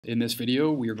In this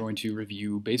video, we are going to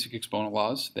review basic exponent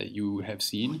laws that you have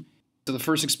seen. So the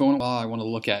first exponent law I want to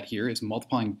look at here is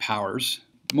multiplying powers.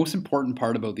 The most important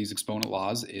part about these exponent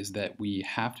laws is that we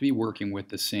have to be working with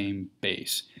the same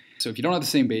base. So if you don't have the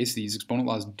same base, these exponent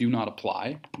laws do not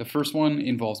apply. The first one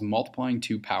involves multiplying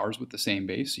two powers with the same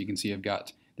base. You can see I've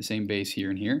got the same base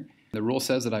here and here. The rule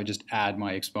says that I just add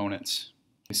my exponents.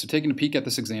 So taking a peek at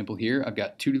this example here, I've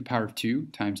got 2 to the power of 2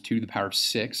 times 2 to the power of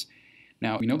 6.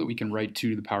 Now, we know that we can write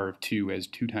 2 to the power of 2 as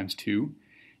 2 times 2,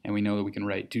 and we know that we can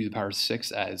write 2 to the power of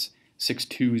 6 as 6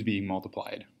 2's being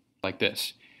multiplied, like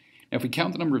this. Now, if we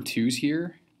count the number of 2's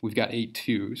here, we've got 8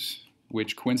 2's,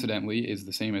 which coincidentally is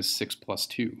the same as 6 plus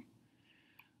 2.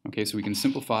 Okay, so we can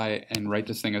simplify and write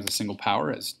this thing as a single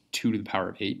power as 2 to the power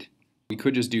of 8. We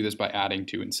could just do this by adding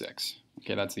 2 and 6.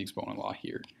 Okay, that's the exponent law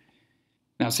here.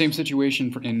 Now, same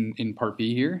situation in part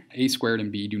B here. A squared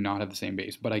and b do not have the same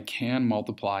base, but I can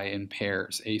multiply in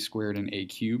pairs. A squared and a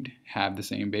cubed have the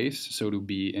same base, so do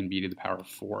b and b to the power of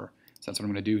 4. So that's what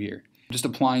I'm going to do here. Just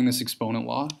applying this exponent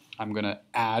law, I'm going to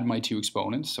add my two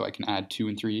exponents, so I can add 2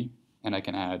 and 3, and I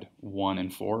can add 1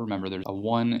 and 4. Remember, there's a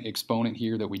 1 exponent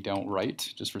here that we don't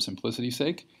write, just for simplicity's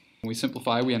sake. When we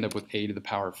simplify, we end up with a to the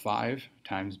power of 5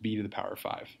 times b to the power of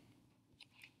 5.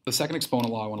 The second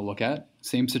exponent law I want to look at,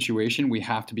 same situation, we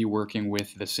have to be working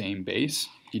with the same base.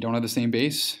 If you don't have the same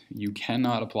base, you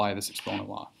cannot apply this exponent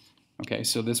law. Okay,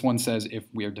 so this one says if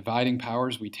we are dividing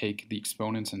powers, we take the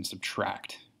exponents and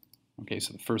subtract. Okay,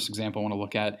 so the first example I want to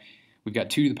look at, we've got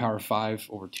 2 to the power of 5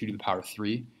 over 2 to the power of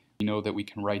 3. We know that we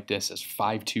can write this as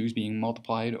 5 2's being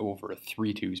multiplied over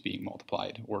 3 2's being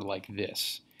multiplied, or like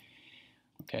this.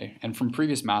 Okay, and from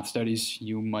previous math studies,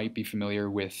 you might be familiar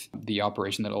with the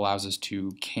operation that allows us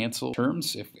to cancel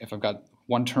terms. If I've got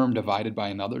one term divided by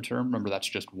another term, remember that's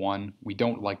just 1. We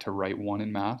don't like to write 1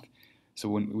 in math. So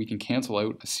when we can cancel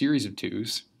out a series of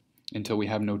 2's until we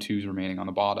have no 2's remaining on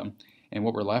the bottom. And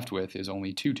what we're left with is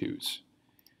only 2 2's.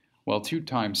 Well, 2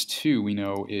 times 2 we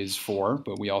know is 4,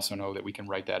 but we also know that we can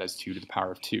write that as 2 to the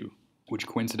power of 2, which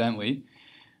coincidentally,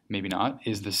 maybe not,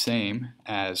 is the same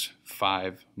as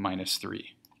 5 minus 3.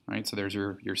 Right? So there's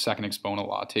your second exponent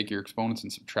law. Take your exponents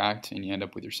and subtract, and you end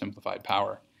up with your simplified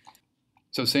power.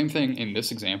 So same thing in this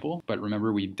example, but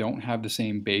remember we don't have the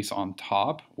same base on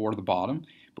top or the bottom,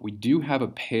 but we do have a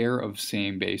pair of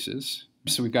same bases.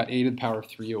 So we've got a to the power of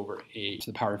 3 over a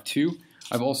to the power of 2.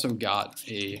 I've also got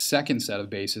a second set of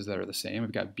bases that are the same.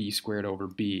 I've got b squared over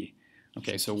b.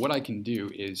 Okay, so what I can do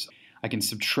is I can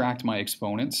subtract my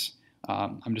exponents.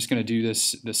 I'm just going to do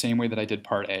this the same way that I did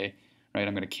part A. Right,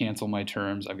 I'm going to cancel my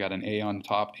terms. I've got an a on the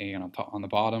top, a on the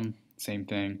bottom. Same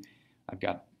thing. I've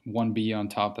got one b on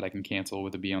top that I can cancel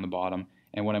with a b on the bottom.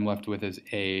 And what I'm left with is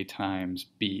a times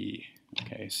b.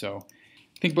 Okay, so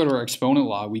think about our exponent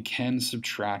law. We can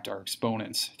subtract our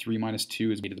exponents. 3 minus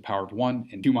 2 is b to the power of 1,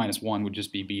 and 2 minus 1 would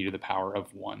just be b to the power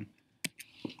of 1.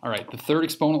 All right, the third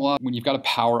exponent law, when you've got a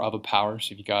power of a power,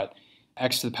 so if you've got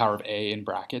x to the power of a in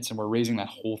brackets, and we're raising that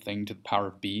whole thing to the power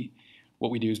of b, what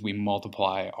we do is we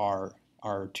multiply our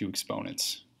two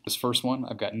exponents. This first one,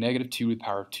 I've got negative 2 to the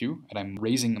power of 2, and I'm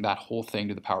raising that whole thing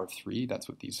to the power of 3. That's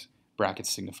what these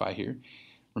brackets signify here.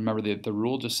 Remember that the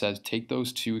rule just says take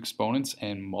those two exponents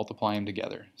and multiply them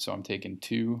together. So I'm taking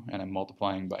 2 and I'm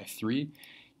multiplying by 3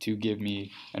 to give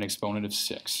me an exponent of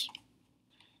 6.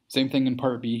 Same thing in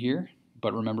part B here,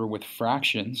 but remember with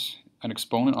fractions, an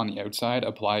exponent on the outside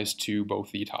applies to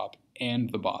both the top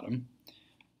and the bottom.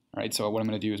 All right, so what I'm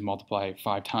going to do is multiply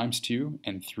 5 times 2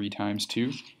 and 3 times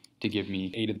 2 to give me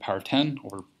a to the power of 10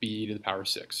 over b to the power of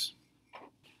 6.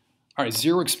 All right,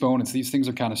 zero exponents. These things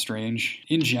are kind of strange.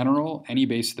 In general, any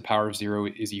base to the power of 0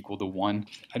 is equal to 1.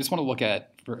 I just want to look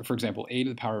at, for example, a to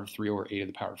the power of 3 over a to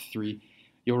the power of 3.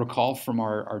 You'll recall from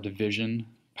our division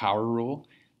power rule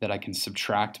that I can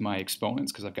subtract my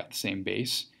exponents because I've got the same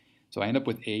base. So I end up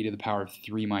with a to the power of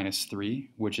 3 minus 3,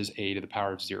 which is a to the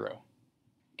power of 0.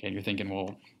 Okay, and you're thinking,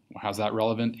 well, how's that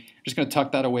relevant? I'm just going to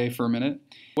tuck that away for a minute.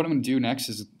 What I'm going to do next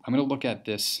is I'm going to look at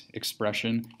this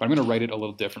expression, but I'm going to write it a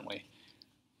little differently.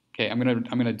 Okay, I'm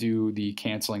going to do the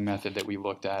canceling method that we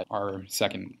looked at our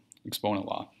second exponent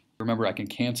law. Remember, I can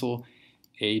cancel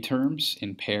a terms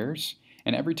in pairs,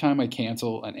 and every time I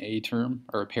cancel an a term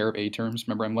or a pair of a terms,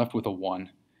 remember I'm left with a 1,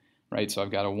 right? So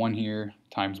I've got a 1 here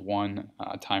times 1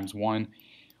 times 1.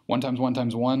 1 times 1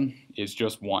 times 1 is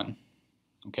just 1.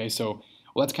 Okay, so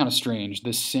well, that's kind of strange.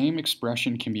 This same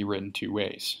expression can be written two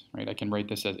ways, right? I can write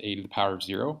this as a to the power of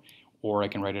 0, or I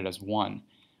can write it as 1.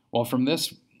 Well, from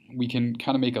this, we can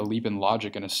kind of make a leap in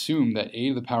logic and assume that a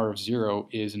to the power of 0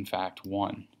 is in fact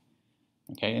 1.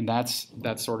 Okay, and that's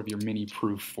sort of your mini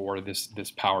proof for this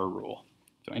power rule.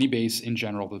 So any base in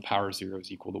general to the power of 0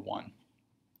 is equal to 1.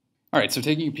 All right, so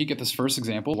taking a peek at this first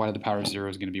example, y to the power of 0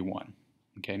 is going to be 1.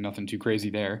 Okay, nothing too crazy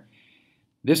there.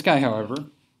 This guy, however,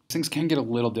 things can get a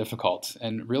little difficult,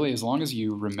 and really as long as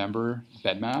you remember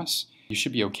bedmass, you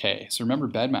should be okay. So remember,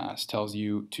 bedmass tells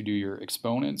you to do your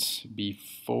exponents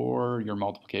before your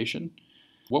multiplication.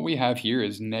 What we have here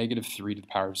is negative 3 to the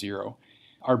power of 0.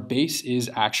 Our base is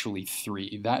actually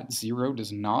 3. That 0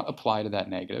 does not apply to that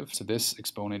negative, so this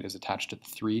exponent is attached to the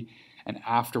 3, and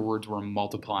afterwards we're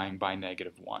multiplying by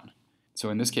negative 1. So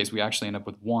in this case, we actually end up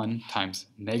with 1 times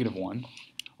negative 1,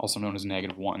 also known as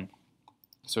negative 1.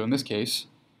 So in this case,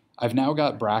 I've now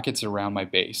got brackets around my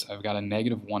base. I've got a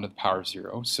negative 1 to the power of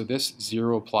 0. So this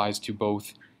 0 applies to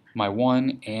both my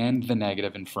 1 and the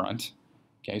negative in front.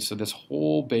 Okay, so this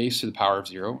whole base to the power of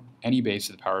 0, any base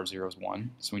to the power of 0 is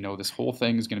 1. So we know this whole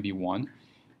thing is going to be 1.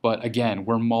 But again,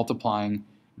 we're multiplying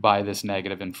by this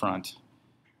negative in front.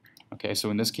 Okay, so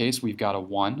in this case, we've got a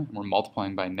 1, and we're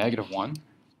multiplying by negative 1.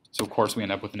 So of course we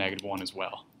end up with a negative 1 as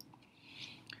well.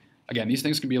 Again, these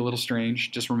things can be a little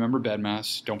strange. Just remember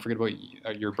bedmass. Don't forget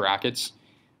about your brackets.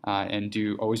 And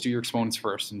always do your exponents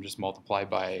first and just multiply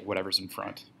by whatever's in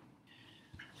front.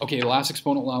 Okay, the last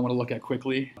exponent law I want to look at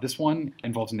quickly. This one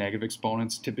involves negative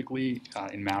exponents. Typically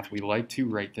in math we like to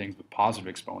write things with positive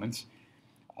exponents.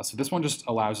 So this one just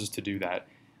allows us to do that.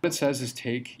 What it says is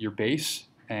take your base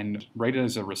and write it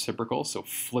as a reciprocal, so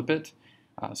flip it.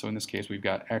 So in this case we've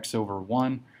got x over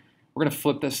 1. We're going to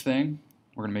flip this thing.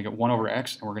 We're going to make it 1 over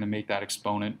x, and we're going to make that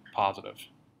exponent positive.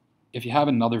 If you have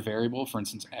another variable, for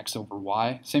instance x over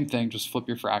y, same thing, just flip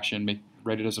your fraction,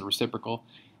 write it as a reciprocal,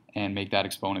 and make that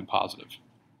exponent positive.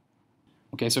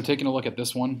 Okay, so taking a look at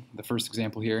this one, the first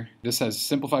example here, this says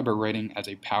simplify by writing as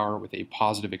a power with a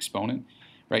positive exponent.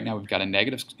 Right now we've got a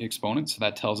negative exponent, so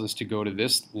that tells us to go to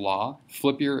this law,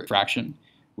 flip your fraction,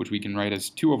 which we can write as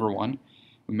 2 over 1.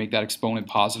 We make that exponent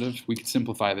positive. We could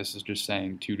simplify this as just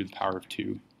saying 2 to the power of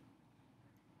 2.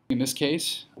 In this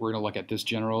case, we're going to look at this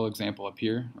general example up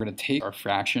here. We're going to take our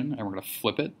fraction and we're going to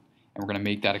flip it, and we're going to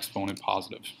make that exponent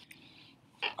positive.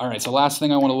 All right, so last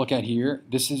thing I want to look at here,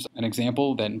 this is an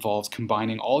example that involves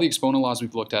combining all the exponent laws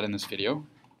we've looked at in this video.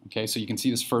 Okay, so you can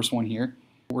see this first one here.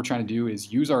 What we're trying to do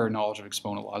is use our knowledge of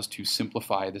exponent laws to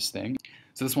simplify this thing.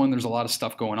 So this one, there's a lot of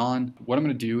stuff going on. What I'm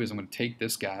going to do is I'm going to take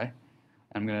this guy,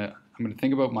 and I'm going to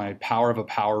think about my power of a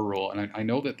power rule, and I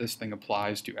know that this thing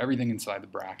applies to everything inside the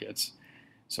brackets.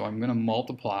 So I'm going to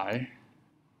multiply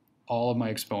all of my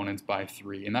exponents by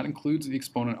 3, and that includes the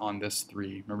exponent on this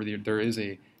 3. Remember, there is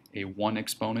a 1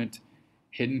 exponent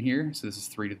hidden here, so this is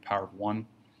 3 to the power of 1.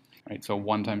 Right, so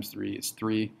 1 times 3 is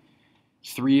 3.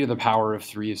 3 to the power of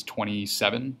 3 is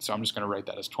 27, so I'm just going to write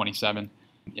that as 27.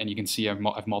 And you can see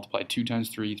I've multiplied 2 times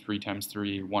 3, 3 times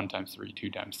 3, 1 times 3, 2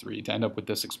 times 3 to end up with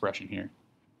this expression here.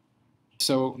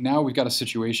 So now we've got a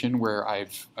situation where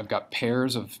I've got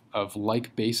pairs of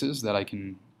like bases that I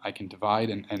can divide,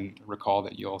 and recall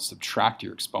that you'll subtract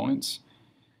your exponents.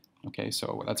 Okay,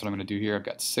 so that's what I'm going to do here. I've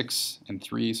got 6 and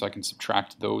 3, so I can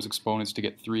subtract those exponents to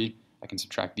get 3. I can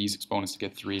subtract these exponents to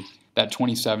get 3. That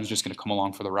 27 is just going to come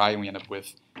along for the ride, and we end up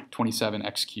with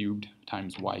 27x cubed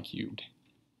times y cubed.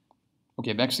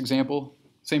 Okay, next example,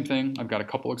 same thing. I've got a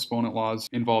couple exponent laws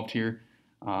involved here.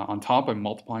 On top, I'm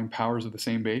multiplying powers of the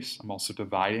same base. I'm also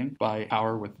dividing by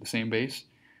power with the same base.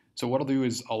 So what I'll do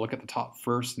is I'll look at the top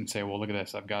first and say, well, look at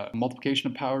this. I've got multiplication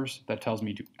of powers. That tells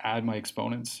me to add my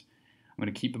exponents. I'm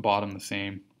going to keep the bottom the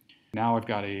same. Now I've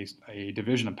got a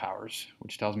division of powers,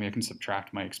 which tells me I can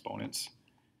subtract my exponents.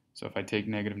 So if I take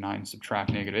negative 9 and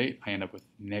subtract negative 8, I end up with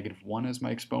negative 1 as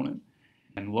my exponent.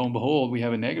 And lo and behold, we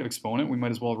have a negative exponent. We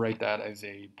might as well write that as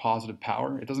a positive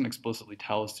power. It doesn't explicitly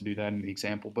tell us to do that in the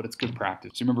example, but it's good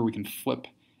practice. So remember, we can flip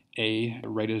a,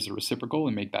 write it as a reciprocal,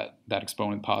 and make that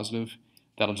exponent positive.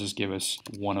 That'll just give us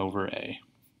 1 over a.